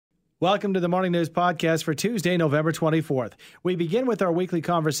Welcome to the Morning News Podcast for Tuesday, November 24th. We begin with our weekly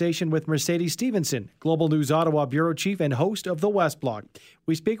conversation with Mercedes Stephenson, Global News Ottawa Bureau Chief and host of the West Block.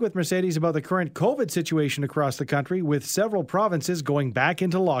 We speak with Mercedes about the current COVID situation across the country, with several provinces going back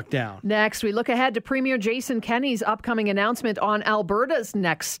into lockdown. Next, we look ahead to Premier Jason Kenney's upcoming announcement on Alberta's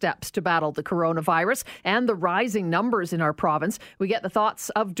next steps to battle the coronavirus and the rising numbers in our province. We get the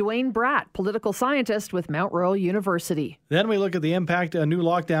thoughts of Dwayne Bratt, political scientist with Mount Royal University. Then we look at the impact a new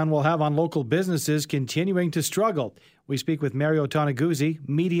lockdown will have on local businesses continuing to struggle. We speak with Mario Toneguzzi,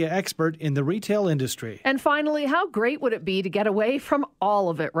 media expert in the retail industry. And finally, how great would it be to get away from all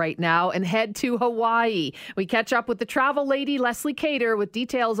of it right now and head to Hawaii? We catch up with the travel lady, Leslie Cater, with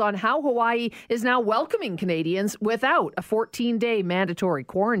details on how Hawaii is now welcoming Canadians without a 14-day mandatory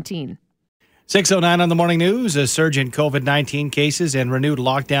quarantine. 6:09 on the Morning News. A surge in COVID-19 cases and renewed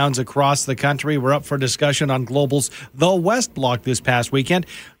lockdowns across the country were up for discussion on Global's The West Block this past weekend.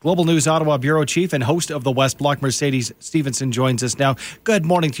 Global News Ottawa Bureau Chief and host of The West Block, Mercedes Stephenson, joins us now. Good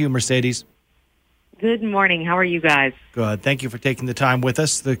morning to you, Mercedes. Good morning. How are you guys? Good. Thank you for taking the time with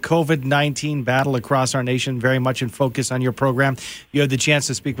us. The COVID-19 battle across our nation, very much in focus on your program. You had the chance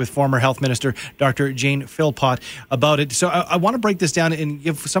to speak with former Health Minister Dr. Jane Philpott about it. So I want to break this down and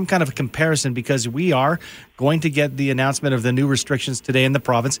give some kind of a comparison, because we are going to get the announcement of the new restrictions today in the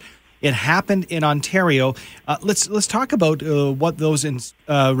province. It happened in Ontario. Let's talk about what those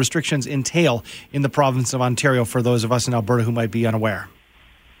restrictions entail in the province of Ontario for those of us in Alberta who might be unaware.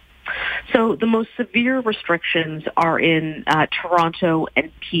 So the most severe restrictions are in Toronto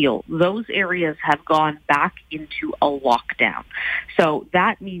and Peel. Those areas have gone back into a lockdown. So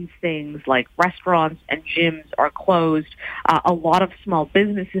that means things like restaurants and gyms are closed. A lot of small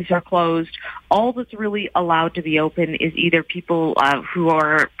businesses are closed. All that's really allowed to be open is either people who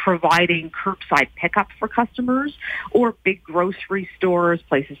are providing curbside pickup for customers, or big grocery stores,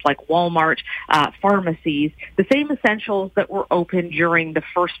 places like Walmart, pharmacies, the same essentials that were open during the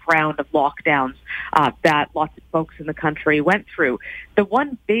first round of lockdowns that lots of folks in the country went through. The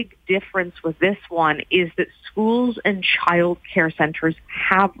one big difference with this one is that schools and child care centers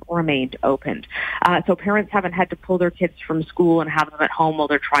have remained opened. So parents haven't had to pull their kids from school and have them at home while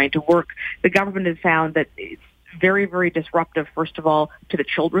they're trying to work. The government has found that it's very, very disruptive, first of all, to the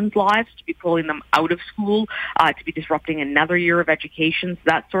children's lives, to be pulling them out of school, to be disrupting another year of education. So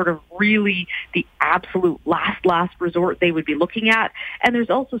that's sort of really the absolute last resort they would be looking at. And there's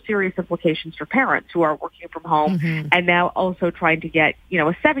also serious implications for parents who are working from home and now also trying to get, a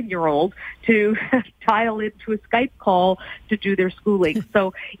 7-year-old to dial into a Skype call to do their schooling.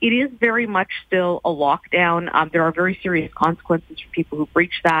 So it is very much still a lockdown. There are very serious consequences for people who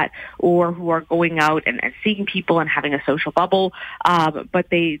breach that or who are going out and seeing people and having a social bubble, but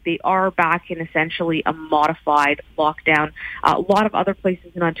they are back in essentially a modified lockdown. A lot of other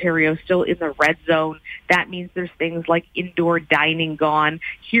places in Ontario still in the red zone. That means there's things like indoor dining gone.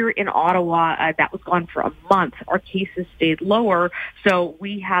 Here in Ottawa, that was gone for a month. Our cases stayed lower, so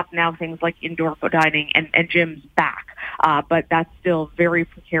we have now things like indoor dining and gyms back. But that's still very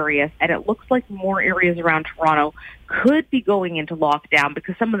precarious, and it looks like more areas around Toronto could be going into lockdown,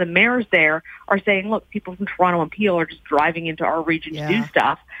 because some of the mayors there are saying, look, people from Toronto and Peel are just driving into our region to do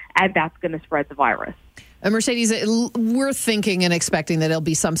stuff, and that's going to spread the virus. Mercedes, we're thinking and expecting that there'll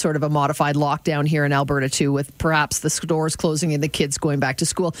be some sort of a modified lockdown here in Alberta too, with perhaps the stores closing and the kids going back to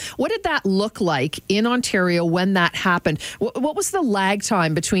school. What did that look like in Ontario when that happened? What was the lag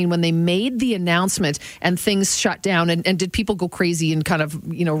time between when they made the announcement and things shut down? And did people go crazy and kind of,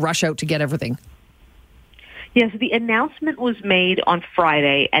 rush out to get everything? Yes, the announcement was made on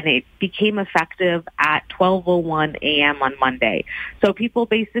Friday, and it became effective at 12:01 a.m. on Monday. So people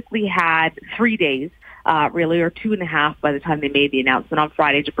basically had 3 days, really, or 2.5 by the time they made the announcement on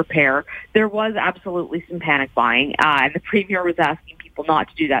Friday to prepare. There was absolutely some panic buying, and the Premier was asking people not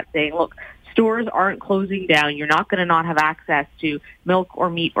to do that, saying, look, stores aren't closing down. You're not going to not have access to milk or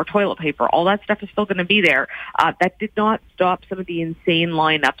meat or toilet paper. All that stuff is still going to be there. That did not stop some of the insane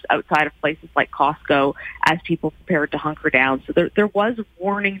lineups outside of places like Costco as people prepared to hunker down. So there was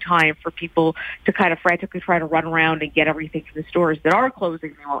warning time for people to kind of frantically try to run around and get everything from the stores that are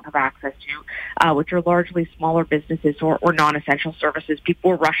closing they won't have access to, which are largely smaller businesses or non-essential services.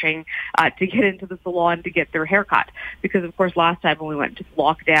 People were rushing to get into the salon to get their haircut because, of course, last time when we went into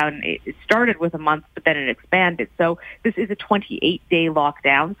lockdown, it started with a month, but then it expanded. So this is a 28-day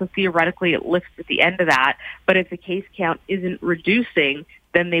lockdown. So theoretically, it lifts at the end of that. But if the case count isn't reducing,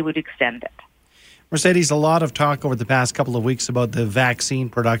 then they would extend it. Mercedes, a lot of talk over the past couple of weeks about the vaccine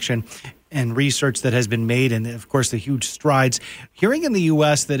production and research that has been made, and of course the huge strides. Hearing in the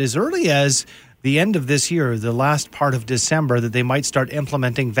U.S. that as early as the end of this year, the last part of December, that they might start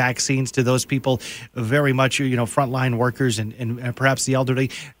implementing vaccines to those people very much, frontline workers and perhaps the elderly.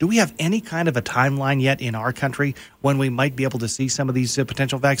 Do we have any kind of a timeline yet in our country when we might be able to see some of these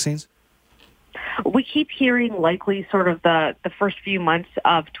potential vaccines? We keep hearing likely sort of the first few months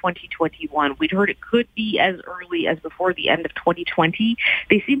of 2021. We'd heard it could be as early as before the end of 2020.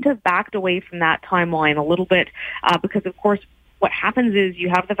 They seem to have backed away from that timeline a little bit because, of course, what happens is you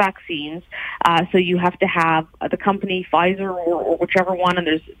have the vaccines, so you have to have the company, Pfizer or whichever one,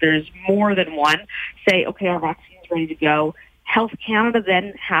 and there's more than one, say, okay, our vaccine's ready to go. Health Canada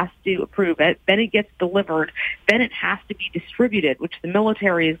then has to approve it. Then it gets delivered. Then it has to be distributed, which the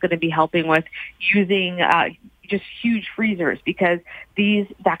military is going to be helping with using just huge freezers because these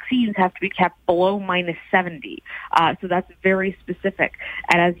vaccines have to be kept below -70. So that's very specific.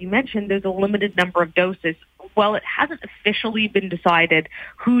 And as you mentioned, there's a limited number of doses. Well, it hasn't officially been decided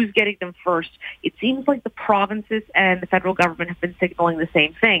who's getting them first. It seems like the provinces and the federal government have been signaling the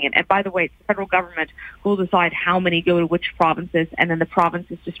same thing. And by the way, it's the federal government who will decide how many go to which provinces, and then the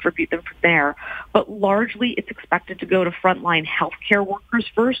provinces distribute them from there. But largely, it's expected to go to frontline healthcare workers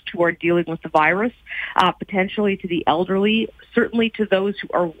first who are dealing with the virus, potentially to the elderly, certainly to those who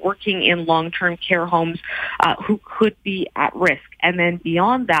are working in long-term care homes who could be at risk. And then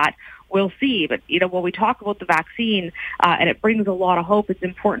beyond that, we'll see. But, when we talk about the vaccine, and it brings a lot of hope, it's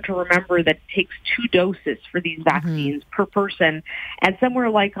important to remember that it takes 2 doses for these vaccines per person. And somewhere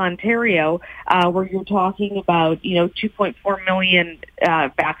like Ontario, where you're talking about, 2.4 million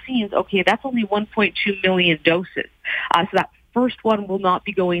vaccines, okay, that's only 1.2 million doses. So that first one will not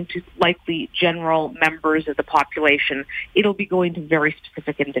be going to likely general members of the population. It'll be going to very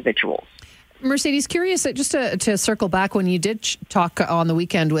specific individuals. Mercedes, curious, just to circle back, when you did talk on the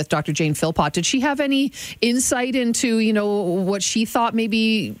weekend with Dr. Jane Philpott, did she have any insight into, what she thought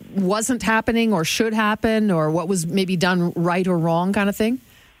maybe wasn't happening or should happen, or what was maybe done right or wrong kind of thing?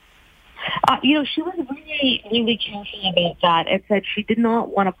 She was really, really careful about that and said she did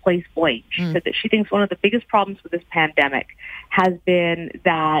not want to place blame. She said that she thinks one of the biggest problems with this pandemic has been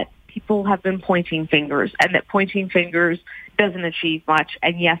that people have been pointing fingers, and that pointing fingers doesn't achieve much.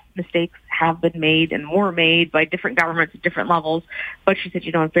 And yes, mistakes have been made and were made by different governments at different levels. But she said,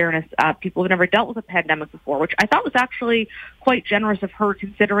 in fairness, people have never dealt with a pandemic before, which I thought was actually quite generous of her,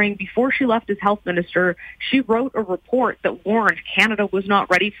 considering before she left as health minister, she wrote a report that warned Canada was not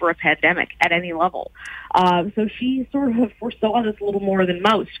ready for a pandemic at any level. So she sort of foresaw this a little more than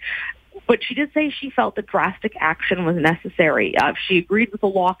most. But she did say she felt that drastic action was necessary. She agreed with the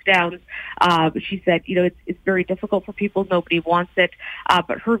lockdowns. She said, it's very difficult for people. Nobody wants it.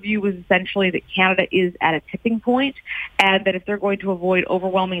 But her view was essentially that Canada is at a tipping point, and that if they're going to avoid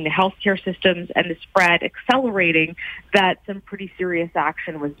overwhelming the healthcare systems and the spread accelerating, that some pretty serious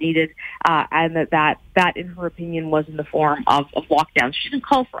action was needed, and that, in her opinion, was in the form of lockdowns. She didn't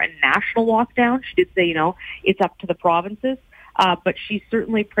call for a national lockdown. She did say, it's up to the provinces. But she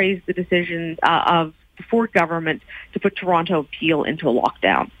certainly praised the decision of the Ford government to put Toronto Peel into a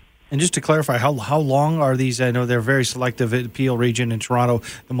lockdown. And just to clarify, how long are these? I know they're very selective at Peel region in Toronto,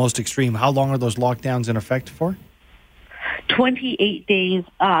 the most extreme. How long are those lockdowns in effect for? 28 days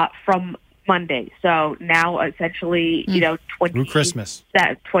from Monday. So now essentially, through Christmas.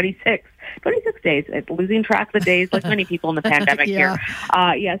 26 days. Losing track of the days like many people in the pandemic here.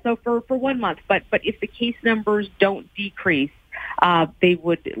 So for 1 month. But if the case numbers don't decrease, they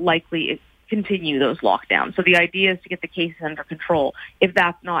would likely continue those lockdowns. So the idea is to get the cases under control. If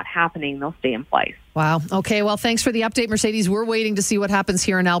that's not happening, they'll stay in place. Wow. Okay. Well, thanks for the update, Mercedes. We're waiting to see what happens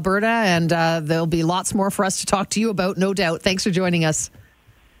here in Alberta, and there'll be lots more for us to talk to you about, no doubt. Thanks for joining us.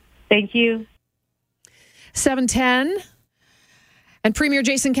 Thank you. 7:10. And Premier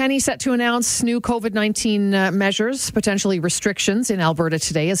Jason Kenney set to announce new COVID-19 measures, potentially restrictions in Alberta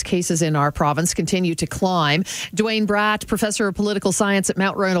today as cases in our province continue to climb. Dwayne Bratt, professor of political science at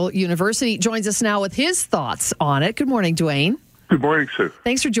Mount Royal University, joins us now with his thoughts on it. Good morning, Dwayne. Good morning, Sue.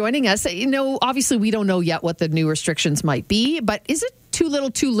 Thanks for joining us. Obviously we don't know yet what the new restrictions might be, but is it too little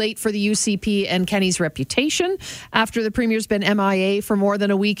too late for the UCP and Kenney's reputation after the Premier's been MIA for more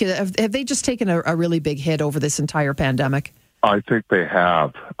than a week? Have they just taken a really big hit over this entire pandemic? I think they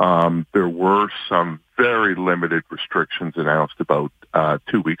have. There were some very limited restrictions announced about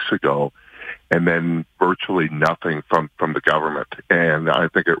 2 weeks ago, and then virtually nothing from the government. And I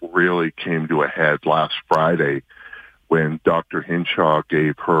think it really came to a head last Friday when Dr. Hinshaw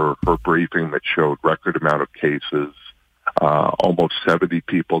gave her briefing that showed record amount of cases, almost 70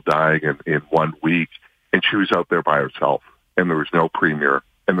 people dying in 1 week, and she was out there by herself, and there was no Premier,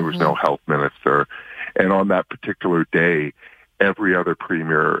 and there was no health minister. And on that particular day, every other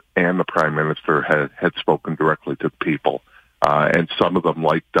premier and the prime minister had spoken directly to the people. And some of them,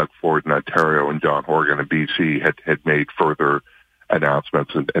 like Doug Ford in Ontario and John Horgan in BC, had made further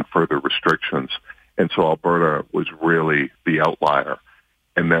announcements and further restrictions. And so Alberta was really the outlier.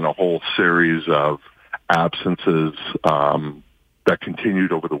 And then a whole series of absences that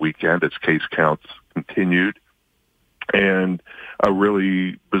continued over the weekend as case counts continued. And a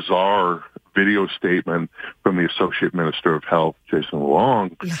really bizarre video statement from the Associate Minister of Health, Jason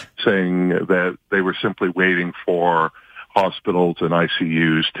Long, saying that they were simply waiting for hospitals and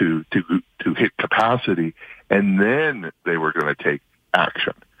ICUs to hit capacity, and then they were going to take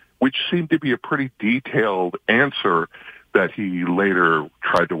action, which seemed to be a pretty detailed answer that he later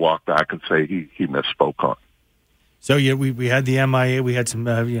tried to walk back and say he misspoke on. So yeah, we had the MIA, we had some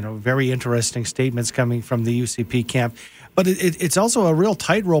very interesting statements coming from the UCP camp, but it's also a real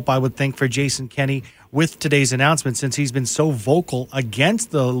tightrope, I would think, for Jason Kenney with today's announcement, since he's been so vocal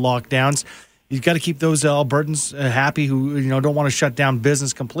against the lockdowns. You've got to keep those Albertans happy who don't want to shut down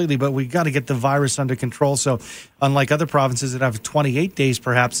business completely, but we've got to get the virus under control. So unlike other provinces that have 28 days,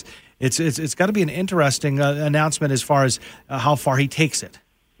 perhaps it's got to be an interesting announcement as far as how far he takes it.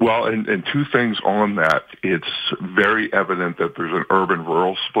 Well, and two things on that. It's very evident that there's an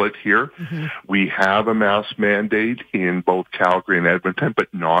urban-rural split here. Mm-hmm. We have a mask mandate in both Calgary and Edmonton,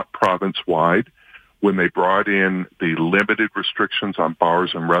 but not province-wide. When they brought in the limited restrictions on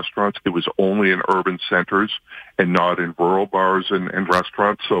bars and restaurants, it was only in urban centers and not in rural bars and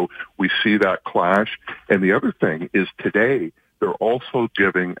restaurants. So we see that clash. And the other thing is today, they're also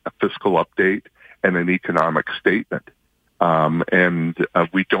giving a fiscal update and an economic statement.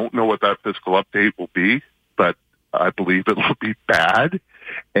 We don't know what that fiscal update will be, but I believe it will be bad.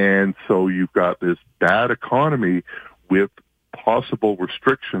 And so you've got this bad economy with possible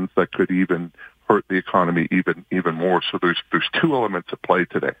restrictions that could even hurt the economy even more. So there's two elements at play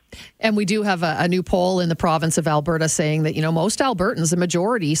today. And we do have a new poll in the province of Alberta saying that, most Albertans, the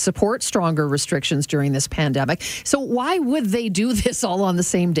majority, support stronger restrictions during this pandemic. So why would they do this all on the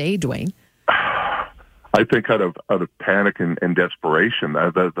same day, Dwayne? I think out of panic and desperation,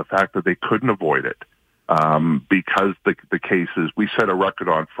 the fact that they couldn't avoid it, because the cases, we set a record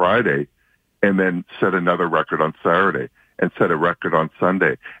on Friday and then set another record on Saturday and set a record on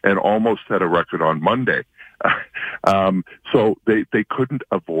Sunday and almost set a record on Monday. So they couldn't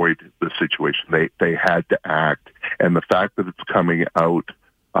avoid the situation. They had to act. And the fact that it's coming out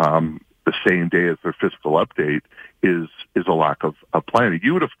the same day as their fiscal update is a lack of planning.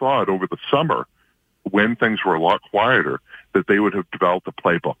 You would have thought over the summer, when things were a lot quieter, that they would have developed a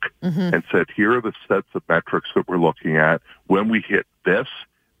playbook and said, here are the sets of metrics that we're looking at. When we hit this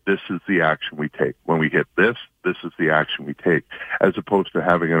is the action we take. When we hit this is the action we take, as opposed to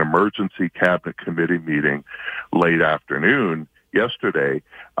having an emergency cabinet committee meeting late afternoon yesterday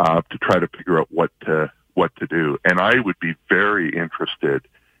to try to figure out what to do. And I would be very interested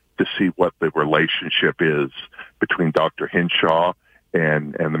to see what the relationship is between Dr. Hinshaw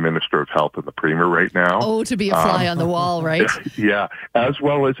and the Minister of Health and the Premier right now. Oh, to be a fly on the wall, right? Yeah, as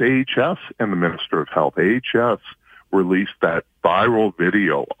well as AHS and the Minister of Health. AHS released that viral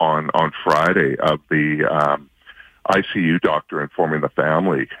video on Friday of the ICU doctor informing the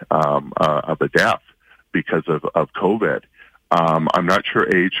family of a death because of COVID. I'm not sure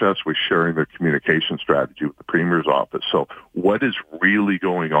AHS was sharing their communication strategy with the Premier's office. So what is really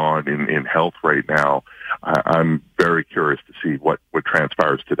going on in health right now? I'm very curious to see what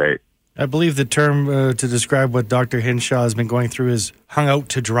transpires today. I believe the term to describe what Dr. Hinshaw has been going through is hung out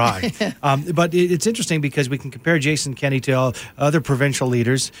to dry. But it's interesting because we can compare Jason Kenney to other provincial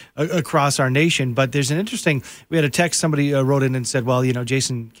leaders across our nation. But there's we had a text, somebody wrote in and said, well,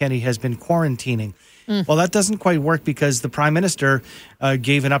 Jason Kenney has been quarantining. Well, that doesn't quite work because the Prime Minister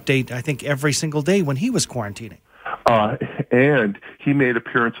gave an update, I think, every single day when he was quarantining. And he made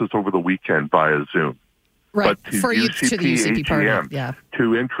appearances over the weekend via Zoom. Right, but to for UCP, to the UCP AGM, party,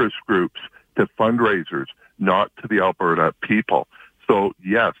 to interest groups, to fundraisers, not to the Alberta people. So,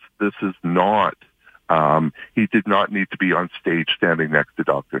 yes, this is not, he did not need to be on stage standing next to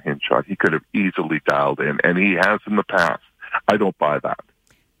Dr. Hinshaw. He could have easily dialed in, and he has in the past. I don't buy that.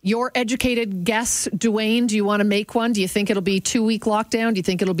 Your educated guess, Dwayne, do you want to make one? Do you think it'll be 2-week lockdown? Do you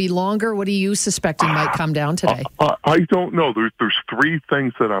think it'll be longer? What are you suspecting might come down today? I don't know. There's three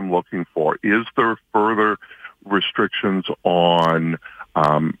things that I'm looking for. Is there further restrictions on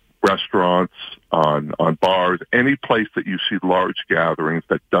restaurants, on bars, any place that you see large gatherings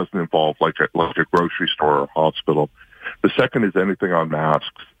that doesn't involve like a grocery store or hospital? The second is anything on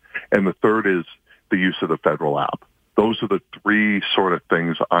masks. And the third is the use of the federal app. Those are the three sort of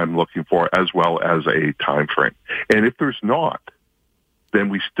things I'm looking for, as well as a time frame. And if there's not, then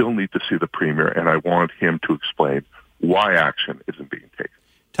we still need to see the Premier, and I want him to explain why action isn't being taken.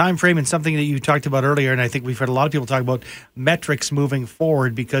 Time frame and something that you talked about earlier, and I think we've heard a lot of people talk about metrics moving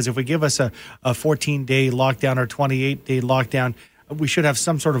forward, because if we give us a 14-day lockdown or 28-day lockdown, we should have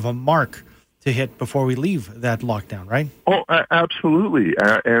some sort of a mark to hit before we leave that lockdown, right? Oh, absolutely.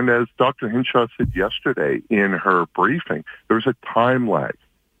 And as Dr. Hinshaw said yesterday in her briefing, there's a time lag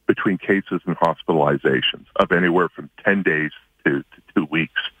between cases and hospitalizations of anywhere from 10 days to 2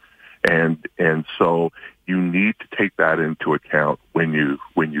 weeks. And so you need to take that into account when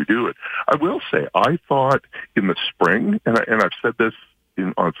you do it. I will say, I thought in the spring, and I've said this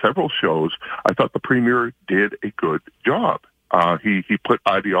on several shows, I thought the Premier did a good job. He put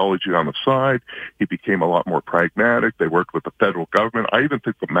ideology on the side. He became a lot more pragmatic. They worked with the federal government. I even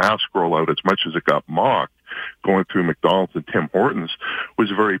think the mask rollout, as much as it got mocked, going through McDonald's and Tim Hortons,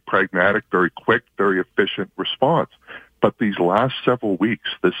 was a very pragmatic, very quick, very efficient response. But these last several weeks,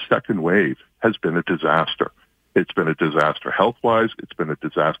 this second wave has been a disaster. It's been a disaster health-wise, it's been a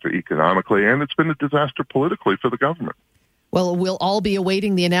disaster economically, and it's been a disaster politically for the government. Well, we'll all be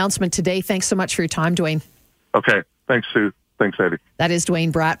awaiting the announcement today. Thanks so much for your time, Dwayne. Okay. Thanks, Sue. Thanks, Eddie. That is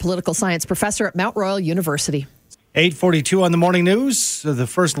Dwayne Bratt, political science professor at Mount Royal University. 8:42 on the morning news. The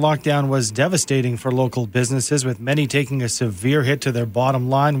first lockdown was devastating for local businesses, with many taking a severe hit to their bottom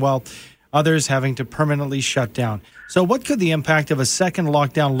line, while others having to permanently shut down. So what could the impact of a second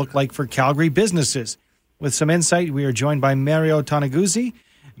lockdown look like for Calgary businesses? With some insight, we are joined by Mario Toneguzzi,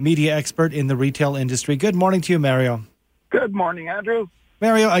 media expert in the retail industry. Good morning to you, Mario. Good morning, Andrew.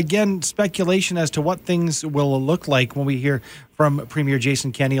 Mario, again, speculation as to what things will look like when we hear from Premier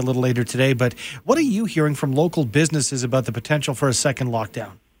Jason Kenney a little later today. But what are you hearing from local businesses about the potential for a second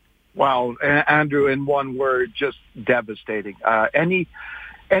lockdown? Well, Andrew, in one word, just devastating.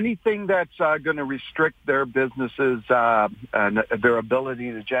 Anything that's going to restrict their businesses and their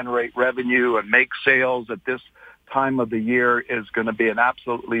ability to generate revenue and make sales at this time of the year is going to be an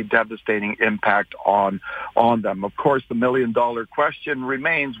absolutely devastating impact on them. Of course, the million-dollar question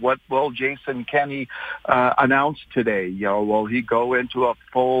remains: what will Jason Kenney announce today? Will he go into a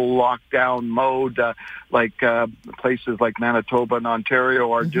full lockdown mode like places like Manitoba and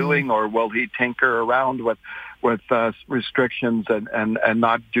Ontario are doing, or will he tinker around with restrictions and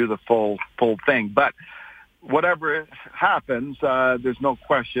not do the full thing? But whatever happens, there's no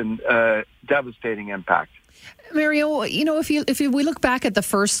question devastating impact. Mario, if we look back at the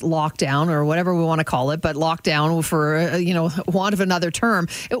first lockdown, or whatever we want to call it, but lockdown for, want of another term,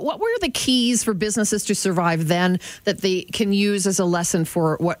 what were the keys for businesses to survive then that they can use as a lesson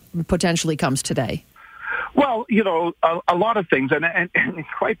for what potentially comes today? Well, a lot of things, and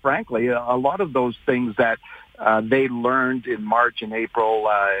quite frankly, a lot of those things that they learned in March and April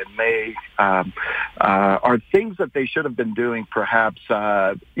and May are things that they should have been doing perhaps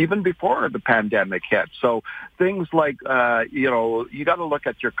even before the pandemic hit. So things like, you got to look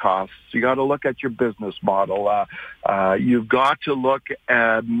at your costs. You got to look at your business model. You've got to look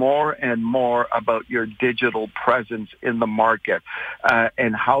at more and more about your digital presence in the market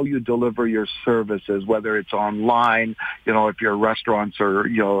and how you deliver your services, whether it's online, if you're restaurants or,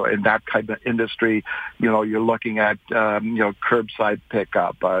 in that kind of industry, you're looking at, curbside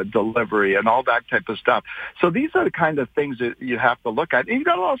pickup, delivery, and all that type of stuff. So these are the kind of things that you have to look at. And you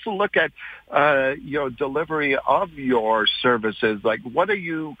got to also look at, delivery of your services. Like, what are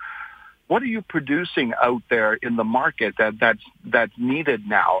you producing out there in the market that's needed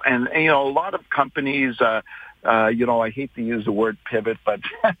now? And a lot of companies, I hate to use the word pivot, but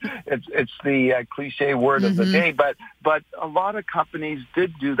it's the cliche word of the day. But a lot of companies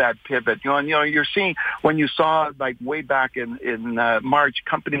did do that pivot. You're seeing, when you saw like way back in March,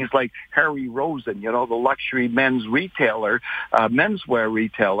 companies like Harry Rosen, the luxury men's retailer, menswear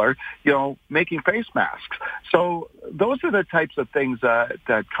retailer, making face masks. So those are the types of things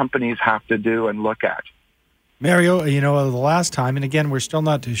that companies have to do and look at. Mario, the last time, and again, we're still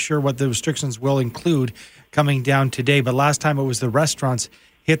not too sure what the restrictions will include coming down today, but last time it was the restaurants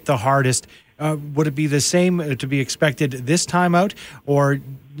hit the hardest. Would it be the same to be expected this time out, or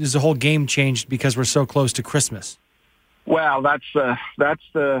is the whole game changed because we're so close to Christmas? Well, that's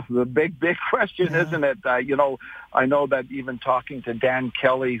the big question, isn't it? I know that even talking to Dan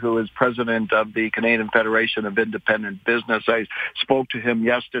Kelly, who is president of the Canadian Federation of Independent Business, I spoke to him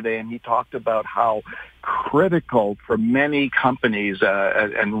yesterday, and he talked about how critical for many companies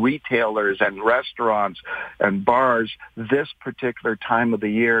and retailers and restaurants and bars this particular time of the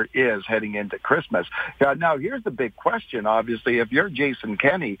year is heading into Christmas. Now, here's the big question, obviously. If you're Jason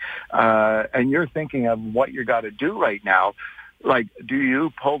Kenney and you're thinking of what you got to do right now, like, do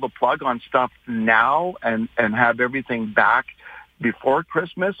you pull the plug on stuff now and have everything back before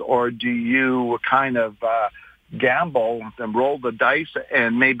Christmas, or do you kind of gamble and roll the dice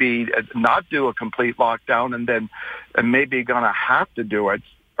and maybe not do a complete lockdown and maybe going to have to do it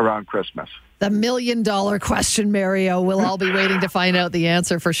around Christmas? The $1 million question, Mario. We'll all be waiting to find out the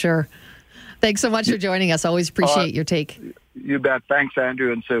answer for sure. Thanks so much for joining us. Always appreciate your take. You bet. Thanks,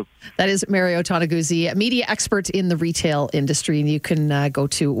 Andrew and Sue. That is Mario Toneguzzi, a media expert in the retail industry. And you can go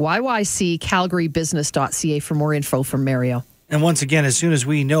to yyccalgarybusiness.ca for more info from Mario. And once again, as soon as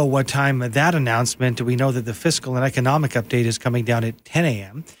we know what time that announcement, we know that the fiscal and economic update is coming down at 10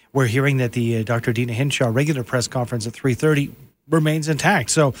 a.m. We're hearing that the Dr. Deena Hinshaw regular press conference at 3:30 remains intact.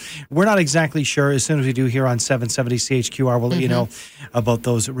 So we're not exactly sure. As soon as we do here on 770 CHQR, we'll let you know about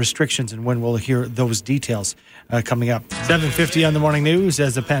those restrictions and when we'll hear those details coming up. 7:50 on the morning news.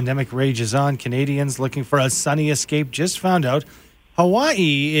 As the pandemic rages on, Canadians looking for a sunny escape just found out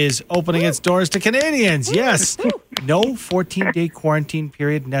Hawaii is opening its doors to Canadians. Yes. No 14-day quarantine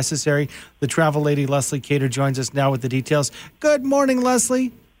period necessary. The travel lady, Leslie Cater, joins us now with the details. Good morning,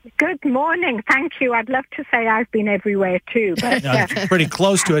 Leslie. Good morning. Thank you. I'd love to say I've been everywhere too, but pretty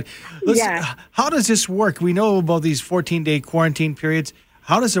close to it. How does this work? We know about these 14-day quarantine periods.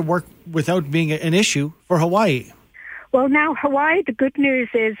 How does it work without being an issue for Hawaii? Well, now, Hawaii, the good news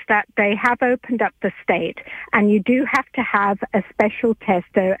is that they have opened up the state, and you do have to have a special test,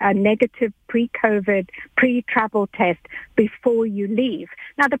 a negative pre-COVID, pre-travel test before you leave.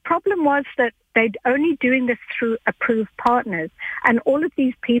 Now, the problem was that they're only doing this through approved partners, and all of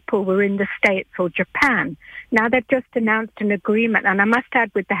these people were in the States or Japan. Now they've just announced an agreement, and I must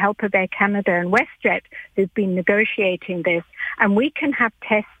add with the help of Air Canada and WestJet, who've been negotiating this, and we can have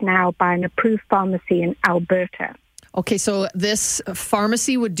tests now by an approved pharmacy in Alberta. Okay, so this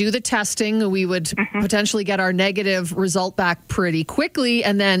pharmacy would do the testing. We would potentially get our negative result back pretty quickly,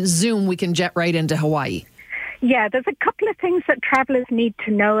 and then Zoom, we can jet right into Hawaii. Yeah, there's a couple of things that travelers need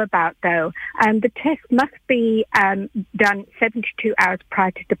to know about, though. The test must be done 72 hours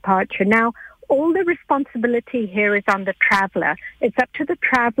prior to departure. Now, all the responsibility here is on the traveler. It's up to the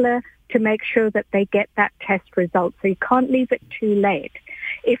traveler to make sure that they get that test result, so you can't leave it too late.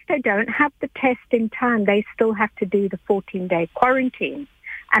 If they don't have the test in time, they still have to do the 14-day quarantine.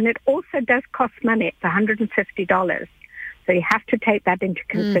 And it also does cost money. It's $150. So you have to take that into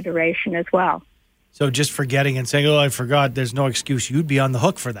consideration as well. So just forgetting and saying, oh, I forgot, there's no excuse. You'd be on the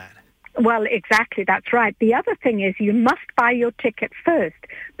hook for that. Well, exactly. That's right. The other thing is you must buy your ticket first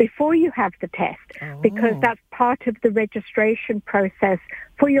before you have the test, because that's part of the registration process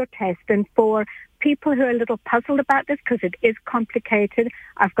for your test. And for people who are a little puzzled about this, because it is complicated,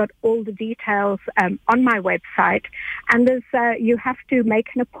 I've got all the details on my website. And there's you have to make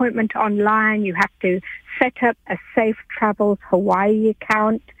an appointment online. You have to set up a Safe Travels Hawaii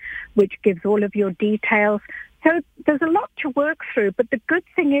account, which gives all of your details. So there's a lot to work through, but the good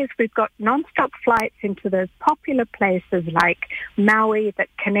thing is we've got nonstop flights into those popular places like Maui that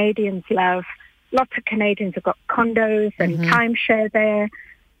Canadians love. Lots of Canadians have got condos and timeshare there.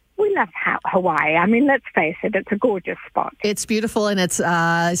 We love Hawaii. I mean, let's face it, it's a gorgeous spot. It's beautiful, and it's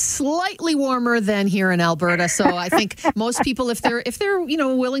slightly warmer than here in Alberta. So I think most people, if they're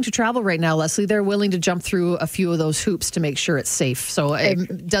willing to travel right now, Leslie, they're willing to jump through a few of those hoops to make sure it's safe. So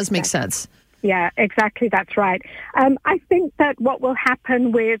it does make sense. Yeah, exactly. That's right. I think that what will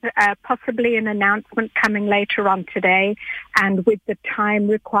happen with possibly an announcement coming later on today, and with the time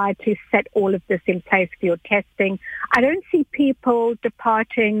required to set all of this in place for your testing, I don't see people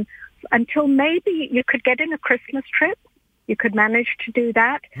departing until maybe you could get in a Christmas trip. You could manage to do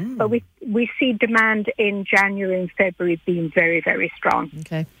that. But we see demand in January and February being very, very strong.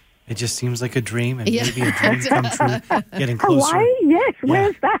 Okay. It just seems like a dream, and maybe a dream come true, getting closer. Hawaii? Yes,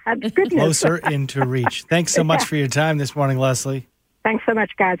 where's that? Goodness. Closer into reach. Thanks so much for your time this morning, Leslie. Thanks so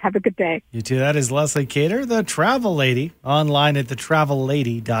much, guys. Have a good day. You too. That is Leslie Cater, the travel lady, online at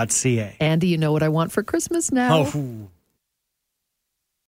thetravellady.ca. Andy, you know what I want for Christmas now? Oh.